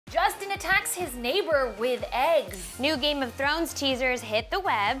Justin attacks his neighbor with eggs. New Game of Thrones teasers hit the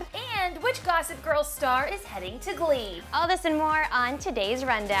web. And which Gossip Girl star is heading to Glee? All this and more on today's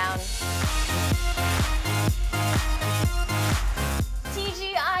rundown.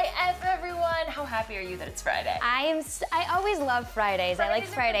 TGIF, everyone. How happy are you that it's Friday? I always love Fridays. I like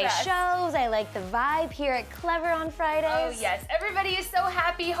Friday shows. I like the vibe here at Clevver on Fridays. Oh yes, everybody is so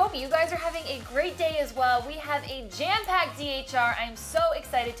happy. Hope you guys are having a great day as well. We have a jam-packed DHR. I'm so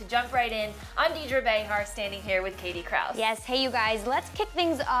excited to jump right in. I'm Deidre Behar, standing here with Katie Krause. Yes, hey you guys, let's kick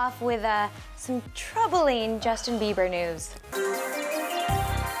things off with some troubling Justin Bieber news.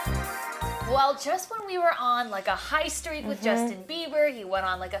 Well, just when we were on like a high streak with Justin Bieber, he went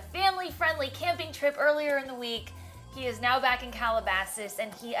on like a family-friendly camping trip earlier in the week. He is now back in Calabasas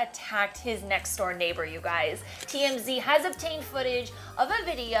and he attacked his next door neighbor, you guys. TMZ has obtained footage of a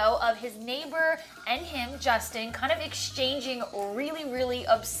video of his neighbor and him, Justin, kind of exchanging really, really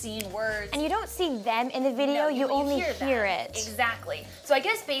obscene words. And you don't see them in the video, No, you only hear it. Exactly. So I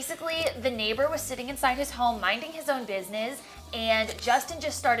guess basically the neighbor was sitting inside his home minding his own business, and Justin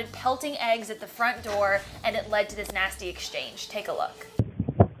just started pelting eggs at the front door, and it led to this nasty exchange. Take a look.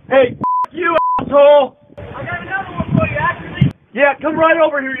 Hey, you asshole! I got another one for you, actually. Yeah, come right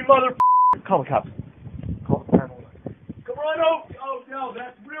over here, you mother. Call the cops. Call the family. Come right over. Oh, no,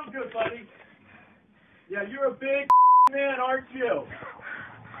 that's real good, buddy. Yeah, you're a big man, aren't you?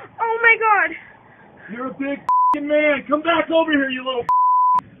 Oh my God! You're a big man. Come back over here, you little.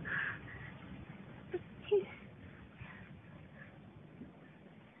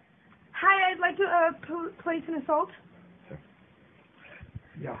 Hi, I'd like to place an assault.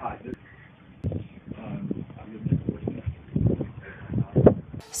 Yeah, hi.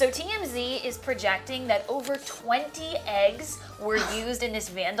 So TMZ is projecting that over 20 eggs were used in this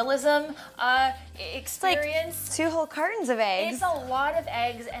vandalism experience. It's like 2 whole cartons of eggs. It's a lot of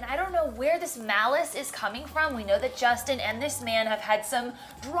eggs, and I don't know where this malice is coming from. We know that Justin and this man have had some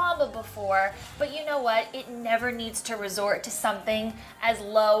drama before, but you know what? It never needs to resort to something as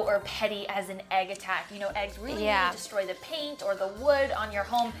low or petty as an egg attack. You know, eggs really destroy the paint or the wood on your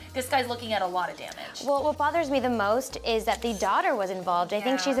home. This guy's looking at a lot of damage. Well, what bothers me the most is that the daughter was involved. I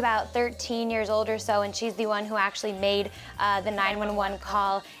think she's about 13 years old or so, and she's the one who actually made the 911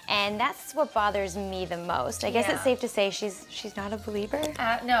 call, and that's what bothers me the most. I guess it's safe to say she's not a believer.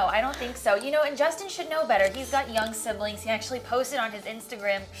 No, I don't think so. You know, and Justin should know better. He's got young siblings. He actually posted on his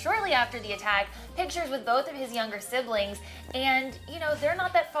Instagram shortly after the attack pictures with both of his younger siblings, and you know, they're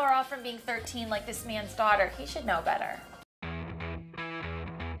not that far off from being 13 like this man's daughter. He should know better.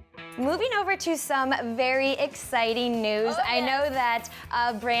 Moving over to some very exciting news. I know that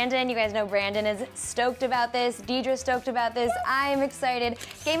Brandon, you guys know Brandon is stoked about this. Deidre's stoked about this. I'm excited.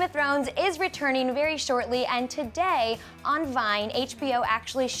 Game of Thrones is returning very shortly, and today on Vine, HBO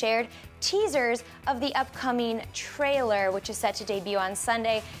actually shared teasers of the upcoming trailer, which is set to debut on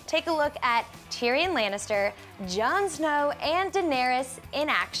Sunday. Take a look at Tyrion Lannister, Jon Snow, and Daenerys in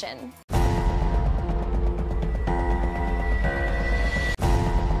action.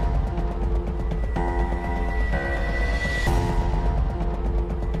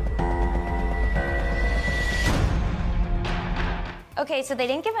 Okay, so they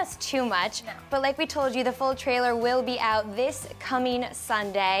didn't give us too much, but like we told you, the full trailer will be out this coming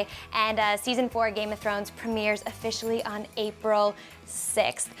Sunday, and Season 4 Game of Thrones premieres officially on April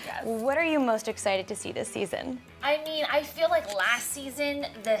 6th. Yes. What are you most excited to see this season? I mean, I feel like last season,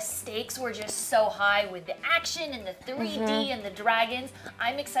 the stakes were just so high with the action and the 3D and the dragons.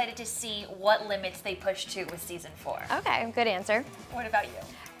 I'm excited to see what limits they push to with Season 4. Okay, good answer. What about you?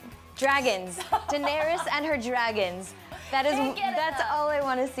 Dragons. Daenerys and her dragons. That's all I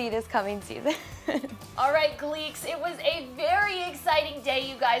want to see this coming season. All right, Gleeks, it was a very exciting day,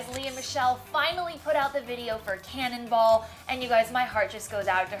 you guys. Lea Michele finally put out the video for Cannonball, and you guys, my heart just goes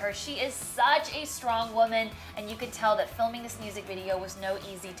out to her. She is such a strong woman, and you can tell that filming this music video was no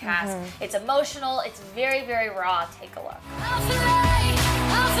easy task. It's emotional, it's very, very raw. Take a look. I'll fly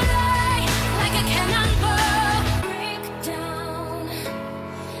like a cannonball. Break down.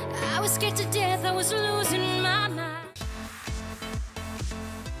 I was scared to death, I was losing my mind.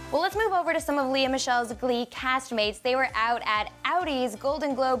 Well, let's move over to some of Lea Michele's Glee castmates. They were out at Audi's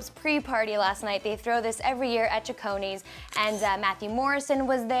Golden Globes pre-party last night. They throw this every year at Chaconi's, and Matthew Morrison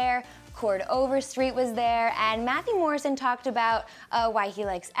was there, Cord Overstreet was there, and Matthew Morrison talked about why he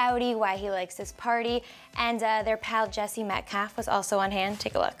likes Audi, why he likes this party, and their pal Jesse Metcalfe was also on hand.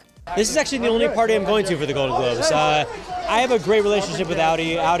 Take a look. This is actually the only party I'm going to for the Golden Globes. I have a great relationship with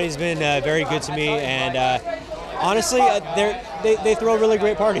Audi. Audi's been very good to me, and honestly, they throw really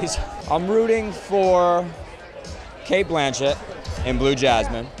great parties. I'm rooting for Kate Blanchett in Blue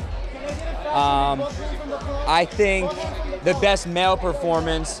Jasmine. I think the best male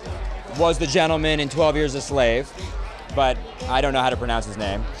performance was The Gentleman in 12 Years a Slave, but I don't know how to pronounce his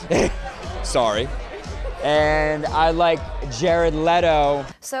name. Sorry. And I like Jared Leto.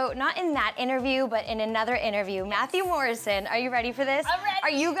 So not in that interview, but in another interview, Matthew Morrison, are you ready for this? I'm ready. Are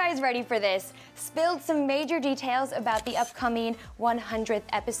you guys ready for this? Spilled some major details about the upcoming 100th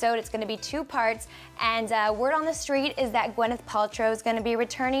episode. It's gonna be 2 parts, and word on the street is that Gwyneth Paltrow is gonna be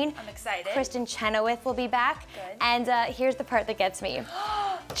returning. I'm excited. Kristen Chenoweth will be back. Good. And here's the part that gets me.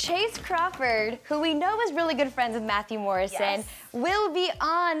 Chace Crawford, who we know is really good friends with Matthew Morrison, Yes. will be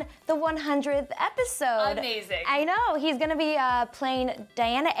on the 100th episode. Amazing. I know, he's gonna be playing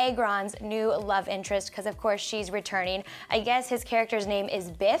Dianna Agron's new love interest, because of course she's returning. I guess his character's name is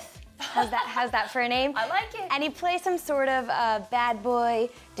Biff. How's that for a name? I like it. And he plays some sort of bad boy,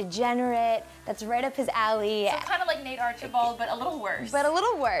 degenerate, that's right up his alley. So kind of like Nate Archibald, but a little worse. But a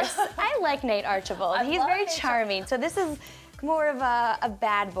little worse. I like Nate Archibald. I He's love very Nate charming. So this is more of a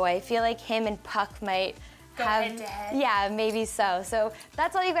bad boy. I feel like him and Puck might Go have, head to head. yeah, maybe so. So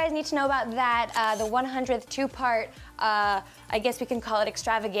that's all you guys need to know about that. The 100th 2-part, I guess we can call it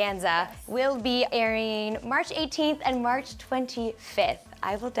extravaganza, will be airing March 18th and March 25th.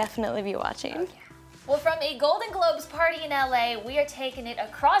 I will definitely be watching. Well, from a Golden Globes party in LA, we are taking it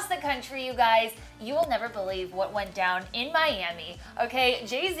across the country, you guys. You will never believe what went down in Miami. Okay,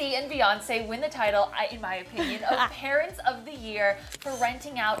 Jay-Z and Beyonce win the title, in my opinion, of Parents of the Year for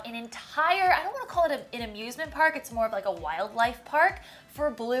renting out an entire, I don't want to call it an amusement park, it's more of like a wildlife park, for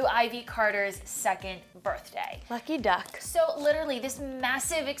Blue Ivy Carter's 2nd birthday. Lucky duck. So literally this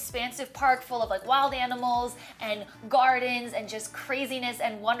massive, expansive park full of like wild animals and gardens and just craziness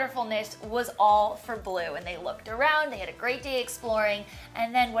and wonderfulness was all for Blue. And they looked around, they had a great day exploring,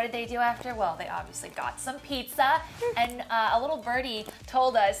 and then what did they do after? Well, they obviously got some pizza, and a little birdie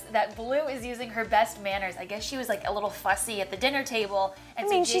told us that Blue is using her best manners. I guess she was like a little fussy at the dinner table. And I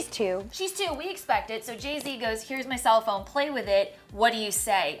mean, she's 2. She's 2, we expect it. So Jay-Z goes, here's my cell phone, play with it. What do you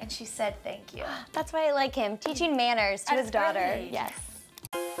say? And she said, thank you. That's why I like him, teaching manners to At his daughter. early age. Yes.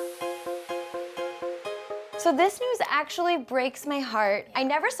 So this news actually breaks my heart. I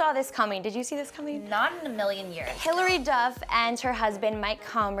never saw this coming. Did you see this coming? Not in a million years. Hilary Duff and her husband, Mike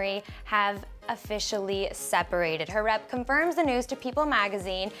Comrie, have officially separated. Her rep confirms the news to People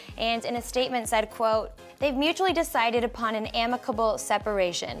magazine and in a statement said, quote, "They've mutually decided upon an amicable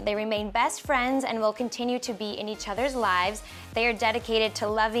separation. They remain best friends and will continue to be in each other's lives. They are dedicated to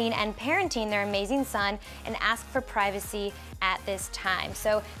loving and parenting their amazing son and ask for privacy at this time."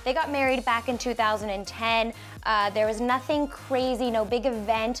 So they got married back in 2010. There was nothing crazy, no big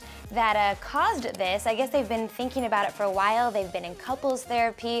event that caused this. I guess they've been thinking about it for a while. They've been in couples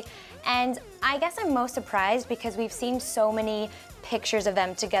therapy. And I guess I'm most surprised because we've seen so many pictures of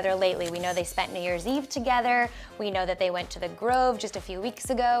them together lately. We know they spent New Year's Eve together. We know that they went to the Grove just a few weeks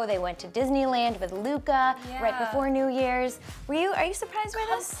ago. They went to Disneyland with Luca right before New Year's. Are you surprised by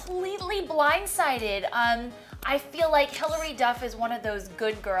this? Completely blindsided. I feel like Hilary Duff is one of those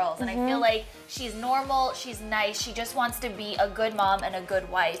good girls, and I feel like she's normal, she's nice, she just wants to be a good mom and a good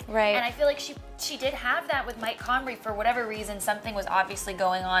wife. Right. And I feel like she did have that with Mike Comrie for whatever reason. Something was obviously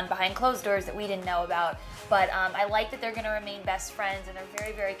going on behind closed doors that we didn't know about. But I like that they're gonna remain best friends, and they're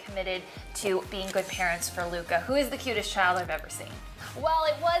very, very committed to being good parents for Luca, who is the cutest child I've ever seen. Well,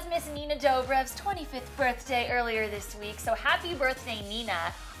 it was Miss Nina Dobrev's 25th birthday earlier this week, so happy birthday,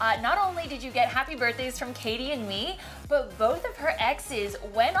 Nina. Not only did you get happy birthdays from Katie and me, but both of her exes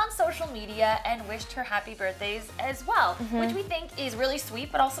went on social media and wished her happy birthdays as well, which we think is really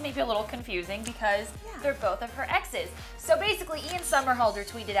sweet, but also maybe a little confusing because they're both of her exes. So basically, Ian Somerhalder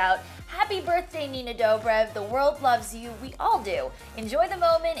tweeted out, "Happy birthday, Nina Dobrev. The world loves you. We all do. Enjoy the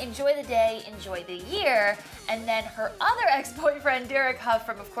moment, enjoy the day, enjoy the year." And then her other ex-boyfriend, Derek Huff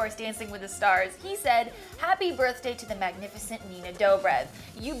from, of course, Dancing with the Stars, he said, "Happy birthday to the magnificent Nina Dobrev.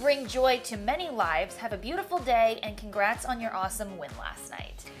 You bring joy to many lives. Have a beautiful day, and congrats on your awesome win last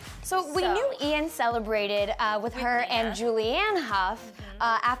night." So we knew Ian celebrated with her Nina. and Julianne Hough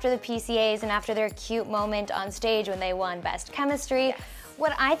after the PCAs and after their cute moment on stage when they won Best Chemistry. Yes.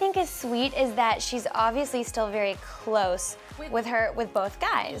 What I think is sweet is that she's obviously still very close with both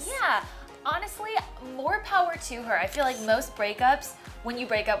guys. Yeah, honestly, more power to her. I feel like most breakups, when you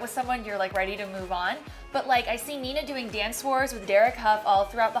break up with someone, you're like ready to move on. But like I see Nina doing dance wars with Derek Huff all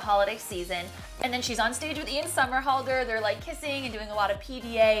throughout the holiday season. And then she's on stage with Ian Somerhalder. They're like kissing and doing a lot of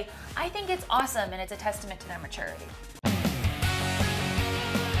PDA. I think it's awesome, and it's a testament to their maturity.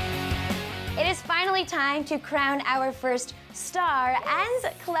 It is finally time to crown our first star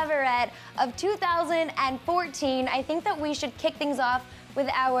and Cleverette of 2014. I think that we should kick things off with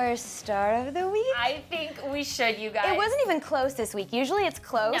our star of the week? I think we should, you guys. It wasn't even close this week. Usually it's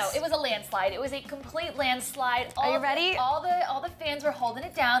close. No, it was a landslide. It was a complete landslide. Are you ready? All the fans were holding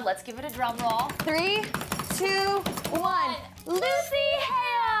it down. Let's give it a drum roll. 3, 2, 1. Lucy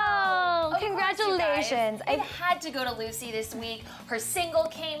Hale! Congratulations. It had to go to Lucy this week. Her single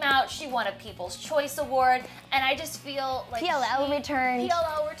came out. She won a People's Choice Award. And I just feel like PLL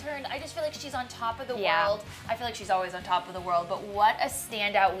returned. I just feel like she's on top of the world. I feel like she's always on top of the world. But what a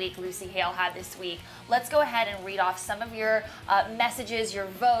standout week Lucy Hale had this week. Let's go ahead and read off some of your messages, your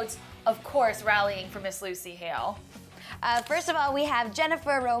votes, of course, rallying for Miss Lucy Hale. First of all, we have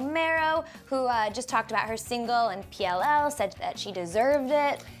Jennifer Romero, who just talked about her single and PLL, said that she deserved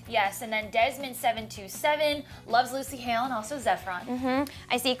it. Yes, and then Desmond727 loves Lucy Hale and also Zephron.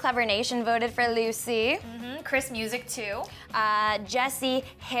 I see Clevver Nation voted for Lucy. Chris Music too. Jesse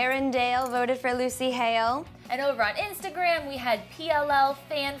Herondale voted for Lucy Hale. And over on Instagram, we had PLL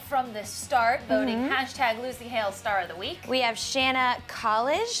fan from the start voting hashtag Lucy Hale Star of the Week. We have Shanna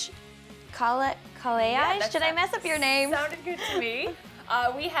College. Did I mess up your name? Sounded good to me.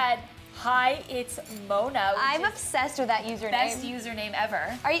 We had Hi, it's Mona. I'm obsessed with that username. Best username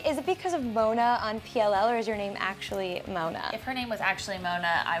ever. Is it because of Mona on PLL, or is your name actually Mona? If her name was actually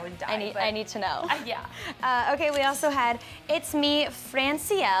Mona, I would die. I need to know. Yeah. Okay, we also had It's Me,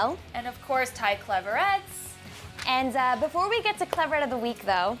 Francielle. And of course, Ty Cleverettes. And before we get to Cleverette of the Week,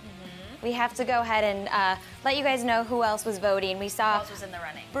 though, we have to go ahead and let you guys know who else was voting. We saw Who else was in the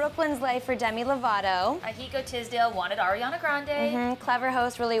running? Brooklyn's Life for Demi Lovato. Ahiko Tisdale wanted Ariana Grande. Clever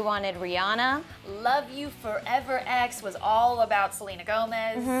Host really wanted Rihanna. Love You Forever X was all about Selena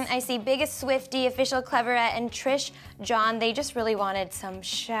Gomez. I see Biggest Swiftie, Official Cleverette, and Trish John. They just really wanted some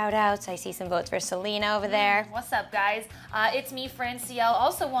shout outs. I see some votes for Selena over there. What's up, guys? It's Me, Francielle,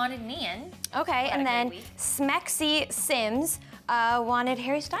 also wanted Nian. Okay, and then Smexy Sims wanted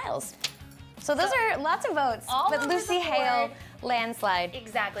Harry Styles. So those are lots of votes, but Lucy Hale, landslide.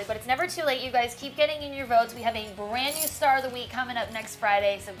 Exactly, but it's never too late, you guys. Keep getting in your votes. We have a brand new Star of the Week coming up next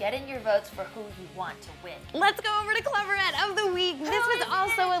Friday, so get in your votes for who you want to win. Let's go over to Cleverette of the Week. This was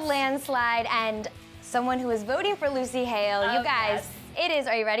also a landslide, and someone who is voting for Lucy Hale. You guys, it is,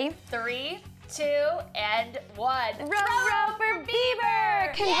 are you ready? 3, 2, and 1. Row for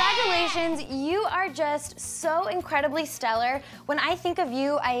Bieber! Congratulations, you are just so incredibly stellar. When I think of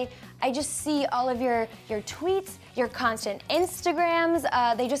you, I just see all of your tweets, your constant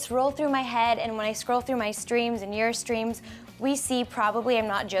Instagrams. They just roll through my head, and when I scroll through my streams and your streams, we see probably, I'm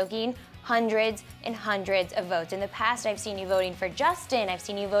not joking, hundreds and hundreds of votes. In the past, I've seen you voting for Justin, I've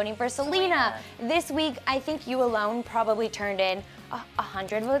seen you voting for Selena. This week, I think you alone probably turned in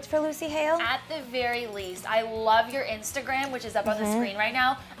 100 votes for Lucy Hale? At the very least. I love your Instagram, which is up on the screen right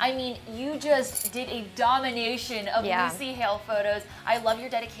now. I mean, you just did a domination of Lucy Hale photos. I love your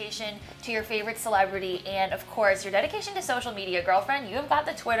dedication to your favorite celebrity, and of course, your dedication to social media, girlfriend. You have got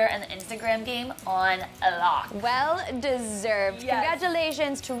the Twitter and the Instagram game on lock. Well deserved.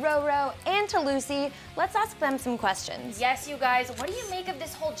 Congratulations to Roro and to Lucy. Let's ask them some questions. Yes, you guys. What do you make of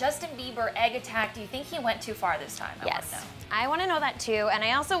this whole Justin Bieber egg attack? Do you think he went too far this time? I want to know that too, and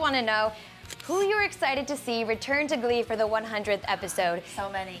I also want to know who you're excited to see return to Glee for the 100th episode. So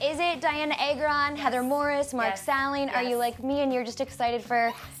many. Is it Dianna Agron, Heather Morris, Mark Salling? Are you like me and you're just excited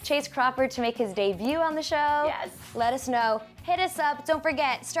for Chace Crawford to make his debut on the show? Let us know. Hit us up. Don't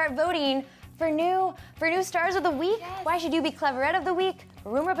forget, start voting for new Stars of the Week. Why should you be Cleverette of the Week?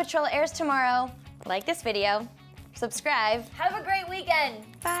 Rumor Patrol airs tomorrow. Like this video. Subscribe. Have a great weekend.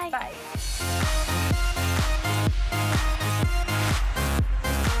 Bye. Bye.